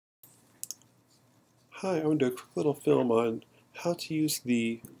Hi, I'm going to do a quick little film on how to use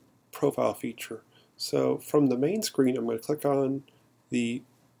the profile feature. So from the main screen, I'm going to click on the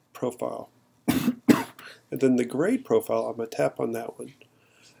profile. And then the grade profile, I'm going to tap on that one.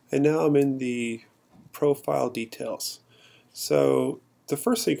 And now I'm in the profile details. So the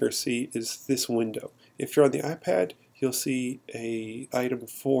first thing you're going to see is this window. If you're on the iPad, you'll see an item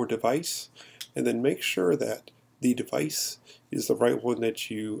for device, and then make sure that the device is the right one that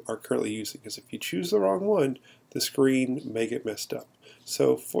you are currently using, because if you choose the wrong one, the screen may get messed up.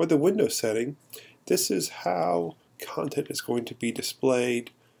 So for the window setting, this is how content is going to be displayed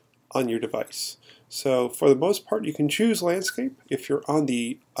on your device. So for the most part, you can choose landscape. If you're on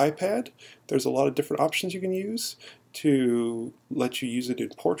the iPad, there's a lot of different options you can use to let you use it in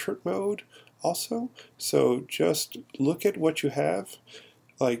portrait mode also. So just look at what you have,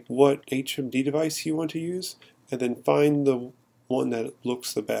 like what HMD device you want to use, and then find the one that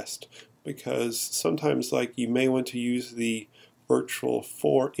looks the best, because sometimes like you may want to use the virtual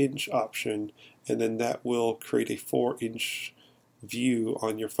 4-inch option, and then that will create a 4-inch view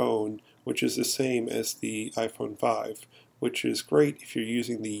on your phone, which is the same as the iPhone 5, which is great if you're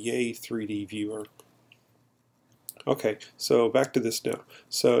using the Yay 3D viewer. Okay, so back to this now.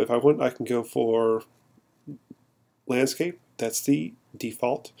 So if I want, I can go for landscape. That's the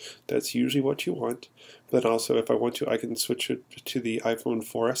default. That's usually what you want. But also, if I want to, I can switch it to the iPhone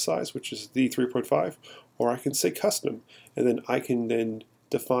 4S size, which is the 3.5, or I can say custom, and then I can then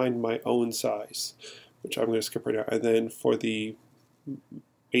define my own size, which I'm going to skip right now. And then for the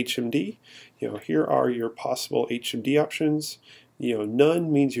HMD, here are your possible HMD options.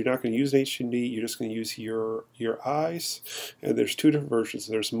 None means you're not going to use an HMD, you're just going to use your eyes. And there's two different versions.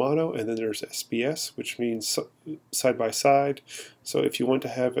 There's mono, and then there's SBS, which means side by side. So if you want to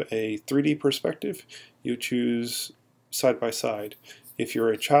have a 3D perspective, you choose side by side. If you're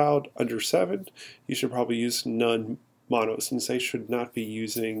a child under 7, you should probably use none mono, since they should not be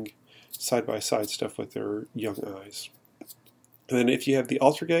using side by side stuff with their young eyes. And then if you have the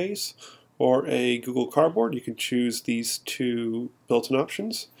Altergaze or a Google Cardboard, you can choose these two built-in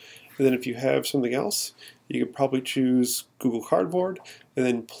options. And then if you have something else, you can probably choose Google Cardboard and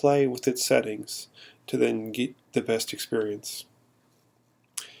then play with its settings to then get the best experience.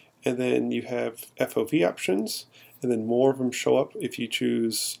 And then you have FOV options, and then more of them show up if you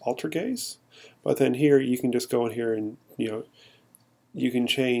choose Altergaze. But then here you can just go in here and you can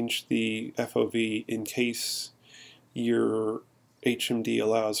change the FOV in case your HMD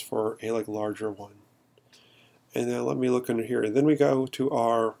allows for a larger one. And now let me look under here, and then we go to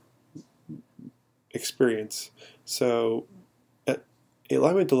our experience. So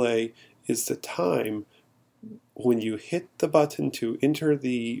alignment delay is the time when you hit the button to enter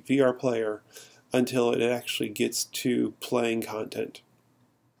the VR player until it actually gets to playing content.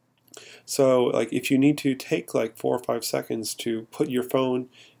 So if you need to take 4 or 5 seconds to put your phone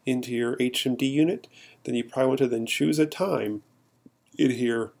into your HMD unit, then you probably want to then choose a time in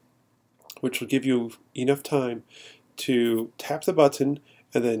here which will give you enough time to tap the button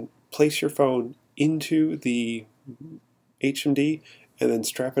and then place your phone into the HMD and then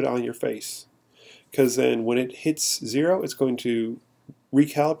strap it on your face. Because then when it hits 0, it's going to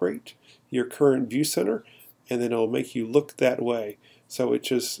recalibrate your current view center, and then it'll make you look that way. So it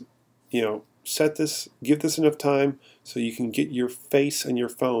just, set this, give this enough time so you can get your face and your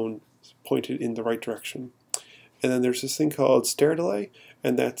phone pointed in the right direction. And then there's this thing called stare delay,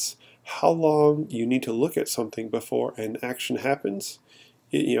 and that's how long you need to look at something before an action happens.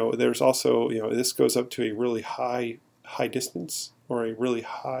 There's also, this goes up to a really high distance or a really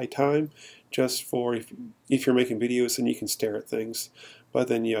high time, just for if you're making videos and you can stare at things. But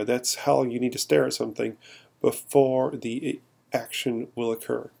then, that's how long you need to stare at something before the action will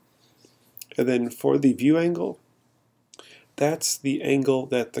occur. And then for the view angle, that's the angle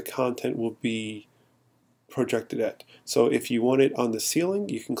that the content will be projected at. So if you want it on the ceiling,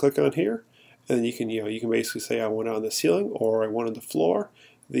 you can click on here, and then you can basically say I want it on the ceiling or I want it on the floor.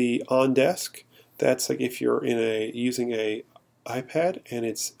 The on desk, that's if you're using a iPad and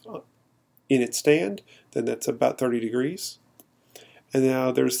it's in its stand, then that's about 30 degrees. And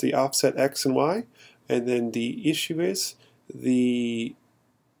now there's the offset X and Y, and then the issue is the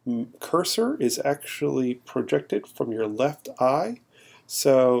cursor is actually projected from your left eye.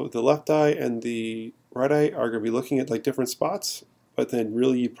 So the left eye and the right eye are going to be looking at different spots, but then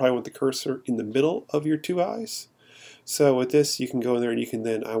really you probably want the cursor in the middle of your two eyes. So with this, you can go in there and you can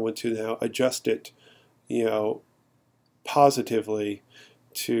then, I want to now adjust it, positively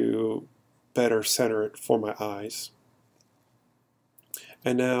to better center it for my eyes.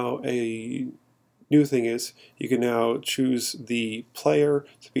 And now a new thing is you can now choose the player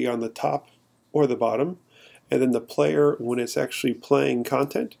to be on the top or the bottom. And then the player, when it's actually playing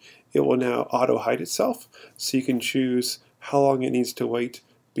content, it will now auto hide itself. So you can choose how long it needs to wait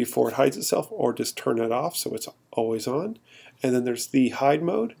before it hides itself, or just turn it off so it's always on. And then there's the hide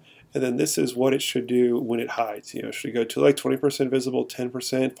mode. And then this is what it should do when it hides. You know, should it go to like 20% visible,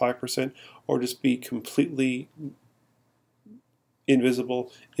 10%, 5%, or just be completely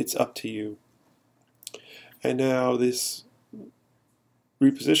invisible? It's up to you. And now this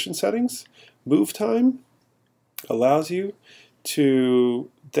reposition settings, move time allows you to,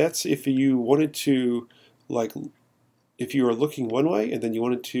 that's if you wanted to, like, if you were looking one way and then you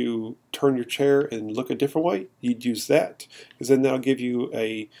wanted to turn your chair and look a different way, you'd use that, because then that'll give you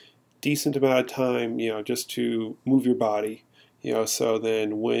a decent amount of time, you know, just to move your body, you know. So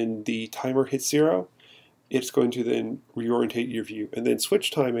then when the timer hits 0, it's going to then reorientate your view. And then switch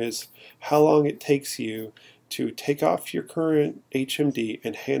time is how long it takes you to take off your current HMD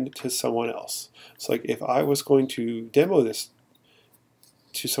and hand it to someone else. So like if I was going to demo this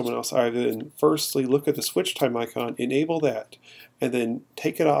to someone else, I then firstly look at the switch time icon, enable that, and then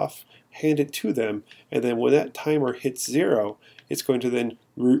take it off, hand it to them, and then when that timer hits 0, it's going to then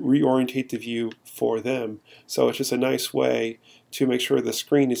reorientate the view for them. So it's just a nice way to make sure the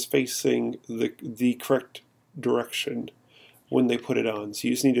screen is facing the correct direction when they put it on. So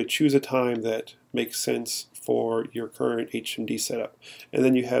you just need to choose a time that makes sense for your current HMD setup. And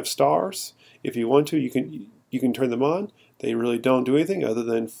then you have stars. If you want to, you can turn them on. They really don't do anything other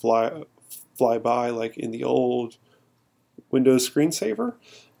than fly by like in the old Windows screensaver.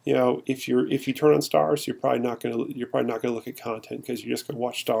 You know, if you turn on stars, you're probably not gonna look at content, because you're just gonna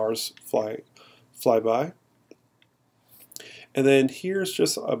watch stars fly by. And then here's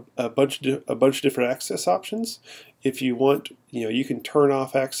just a bunch of different access options. If you want, you know, you can turn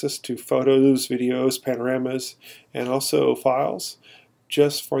off access to photos, videos, panoramas, and also files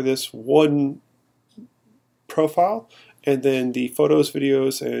just for this one profile. And then the photos,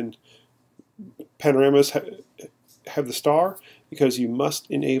 videos, and panoramas have the star, because you must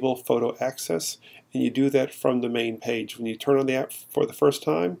enable photo access, and you do that from the main page. When you turn on the app for the first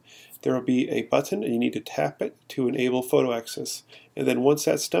time, there will be a button and you need to tap it to enable photo access. And then once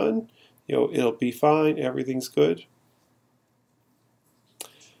that's done, you know, it'll be fine, everything's good.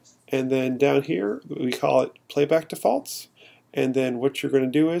 And then down here, we call it playback defaults. And then what you're going to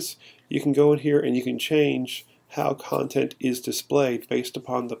do is you can go in here and you can change how content is displayed based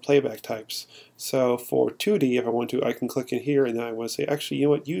upon the playback types. So for 2D, if I want to, I can click in here and then I want to say, actually, you know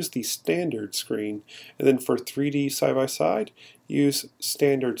what, use the standard screen. And then for 3D side-by-side, use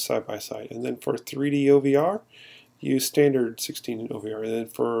standard side-by-side. And then for 3D OVR, use standard 16 OVR. And then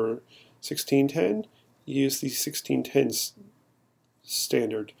for 1610, use the 1610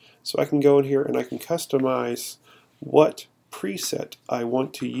 standard. So I can go in here and I can customize what preset I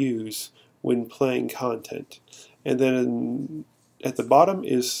want to use when playing content. And then at the bottom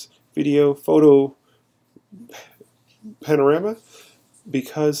is video, photo, panorama.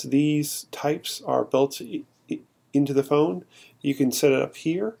 Because these types are built into the phone, you can set it up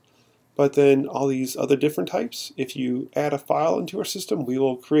here. But then all these other different types, if you add a file into our system, we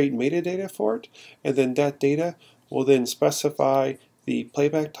will create metadata for it, and then that data will then specify the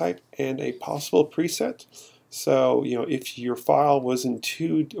playback type and a possible preset. So, you know, if your file was in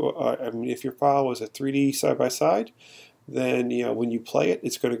if your file was a 3D side-by-side, then, you know, when you play it,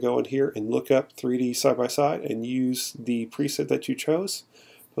 it's going to go in here and look up 3D side-by-side and use the preset that you chose.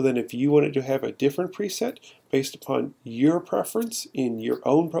 But then if you wanted to have a different preset based upon your preference in your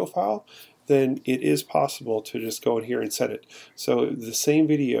own profile, then it is possible to just go in here and set it. So the same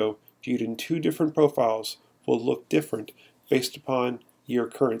video viewed in two different profiles will look different based upon your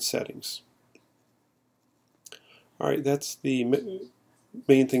current settings. Alright, that's the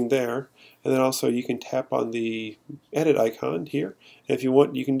main thing there. And then also you can tap on the edit icon here. And if you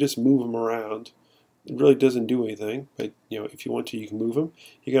want, you can just move them around. It really doesn't do anything, but you know, if you want to, you can move them.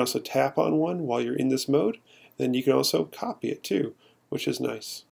 You can also tap on one while you're in this mode. Then you can also copy it too, which is nice.